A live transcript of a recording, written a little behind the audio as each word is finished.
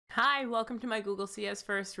Hi, welcome to my Google CS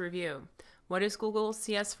First review. What is Google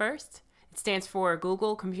CS First? It stands for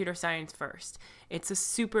Google Computer Science First. It's a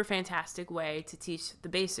super fantastic way to teach the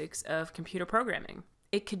basics of computer programming.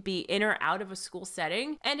 It could be in or out of a school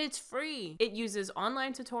setting, and it's free. It uses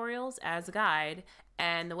online tutorials as a guide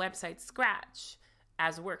and the website Scratch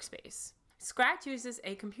as a workspace. Scratch uses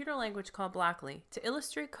a computer language called Blockly to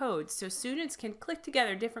illustrate code so students can click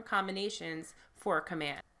together different combinations for a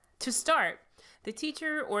command. To start, the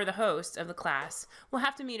teacher or the host of the class will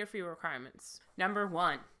have to meet a few requirements. Number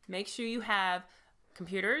 1, make sure you have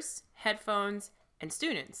computers, headphones, and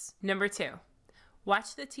students. Number 2,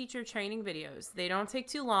 watch the teacher training videos. They don't take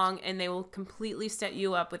too long and they will completely set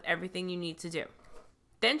you up with everything you need to do.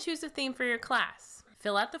 Then choose a theme for your class.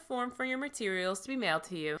 Fill out the form for your materials to be mailed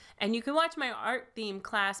to you, and you can watch my art theme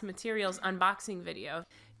class materials unboxing video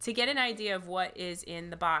to get an idea of what is in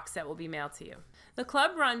the box that will be mailed to you. The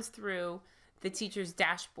club runs through the teacher's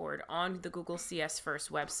dashboard on the Google CS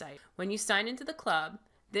First website. When you sign into the club,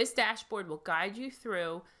 this dashboard will guide you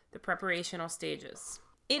through the preparational stages.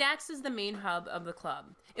 It acts as the main hub of the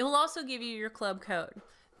club. It will also give you your club code.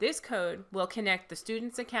 This code will connect the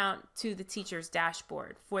student's account to the teacher's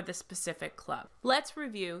dashboard for the specific club. Let's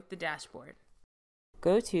review the dashboard.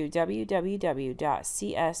 Go to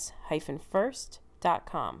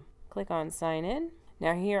www.cs-first.com. Click on Sign In.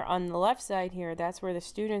 Now here on the left side here, that's where the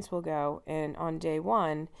students will go, and on day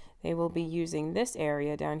 1, they will be using this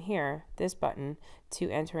area down here, this button, to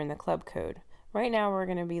enter in the club code. Right now we're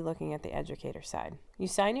going to be looking at the educator side. You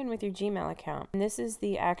sign in with your Gmail account, and this is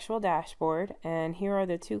the actual dashboard, and here are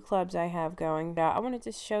the 2 clubs I have going. Now I wanted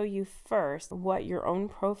to show you first what your own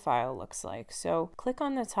profile looks like. So click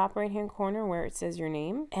on the top right hand corner where it says your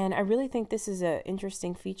name, and I really think this is an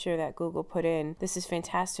interesting feature that Google put in. This is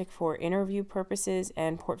fantastic for interview purposes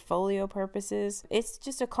and portfolio purposes. It's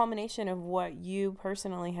just a culmination of what you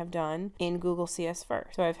personally have done in Google CS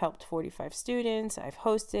First. So I've helped 45 students, I've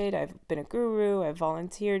hosted, I've been a guru, I've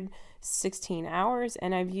volunteered 16 hours,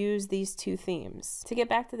 and I've used these 2 themes. To get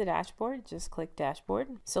back to the dashboard, just click dashboard.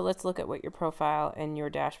 So let's look at what your profile and your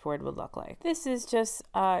dashboard would look like. This is just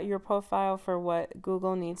your profile for what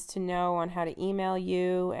Google needs to know on how to email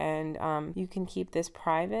you, and you can keep this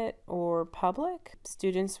private or public.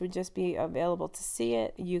 Students would just be available to see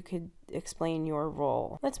it. You could explain your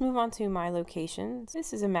role. Let's move on to my locations.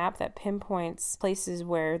 This is a map that pinpoints places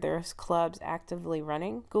where there's clubs actively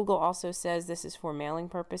running. Google also says this is for mailing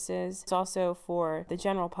purposes. It's also for the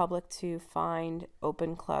general public to find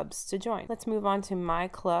open clubs to join. Let's move on to my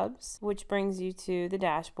clubs, which brings you to the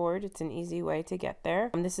dashboard. It's an easy way to get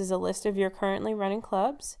there. This is a list of your currently running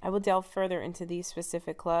clubs. I will delve further into these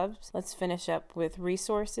specific clubs. Let's finish up with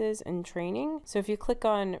resources and training. So if you click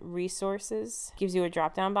on resources, it gives you a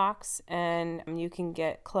drop-down box, and you can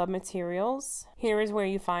get club materials. Here is where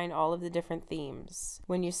you find all of the different themes.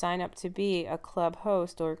 When you sign up to be a club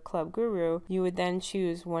host or club guru, you would then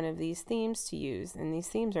choose one of these themes to use, and these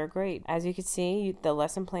themes are great. As you can see, the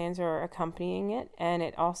lesson plans are accompanying it, and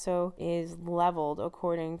it also is leveled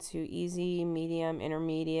according to easy, medium,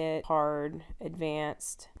 intermediate, hard,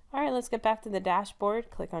 advanced. All right, let's get back to the dashboard.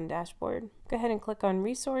 Click on dashboard. Go ahead and click on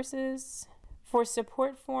resources. For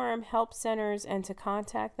support forum, help centers, and to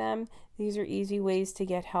contact them, these are easy ways to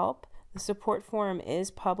get help. The support forum is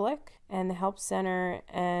public, and the help center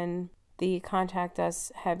and the contact us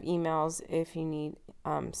have emails if you need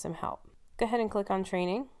some help. Go ahead and click on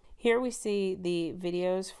training. Here we see the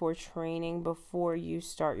videos for training before you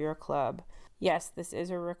start your club. Yes, this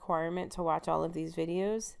is a requirement to watch all of these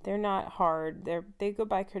videos. They're not hard. They go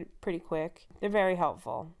by pretty quick. They're very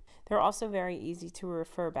helpful. They're also very easy to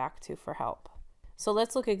refer back to for help. So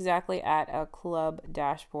let's look exactly at a club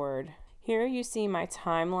dashboard. Here you see my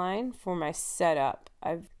timeline for my setup.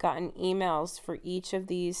 I've gotten emails for each of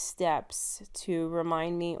these steps to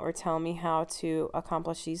remind me or tell me how to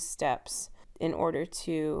accomplish these steps in order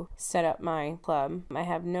to set up my club. I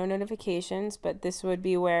have no notifications, but this would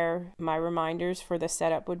be where my reminders for the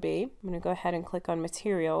setup would be. I'm going to go ahead and click on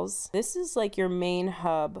materials. This is like your main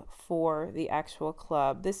hub for the actual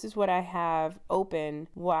club. This is what I have open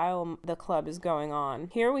while the club is going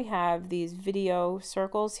on. Here we have these video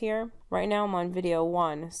circles here. Right now I'm on video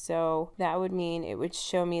 1, so that would mean it would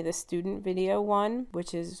show me the student video 1,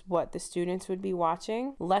 which is what the students would be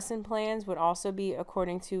watching. Lesson plans would also be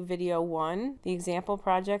according to video 1. The example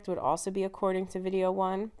project would also be according to video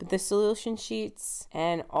 1. But the solution sheets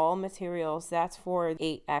and all materials, that's for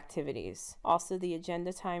 8 activities. Also the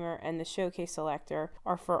agenda timer and the showcase selector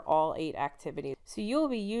are for all 8 activities. So you'll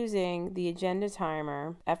be using the agenda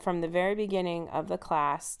timer from the very beginning of the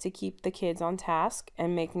class to keep the kids on task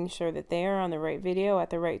and making sure that that they are on the right video at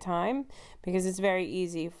the right time, because it's very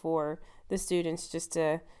easy for the students just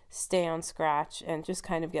to stay on Scratch and just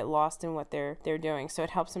kind of get lost in what they're doing. So it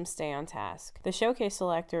helps them stay on task. The showcase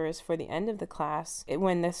selector is for the end of the class.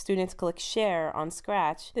 When the students click share on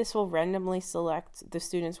Scratch, this will randomly select the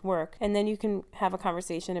student's work, and then you can have a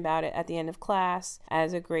conversation about it at the end of class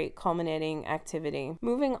as a great culminating activity.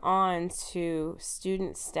 Moving on to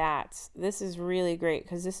student stats. This is really great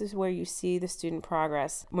because this is where you see the student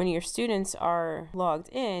progress. When your students are logged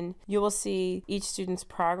in, you will see each student's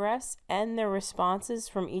progress and their responses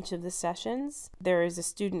from each of the sessions. There is a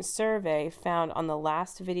student survey found on the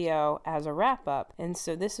last video as a wrap-up, and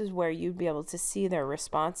so this is where you'd be able to see their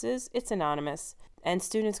responses. It's anonymous, and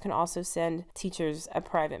students can also send teachers a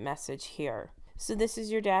private message here. So this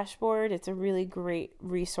is your dashboard. It's a really great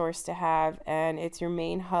resource to have, and it's your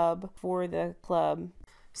main hub for the club.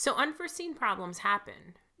 So unforeseen problems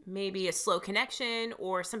happen. Maybe a slow connection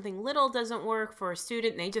or something little doesn't work for a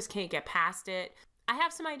student and they just can't get past it. I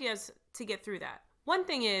have some ideas to get through that. One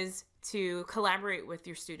thing is to collaborate with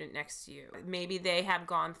your student next to you. Maybe they have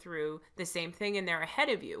gone through the same thing and they're ahead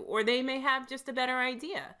of you, or they may have just a better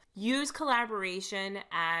idea. Use collaboration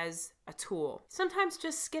as a tool. Sometimes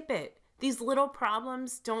just skip it. These little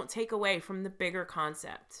problems don't take away from the bigger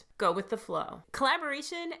concept. Go with the flow.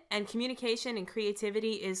 Collaboration and communication and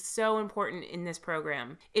creativity is so important in this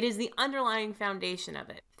program. It is the underlying foundation of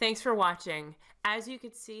it. Thanks for watching. As you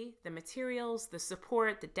can see, the materials, the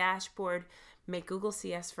support, the dashboard make Google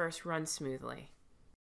CS First run smoothly.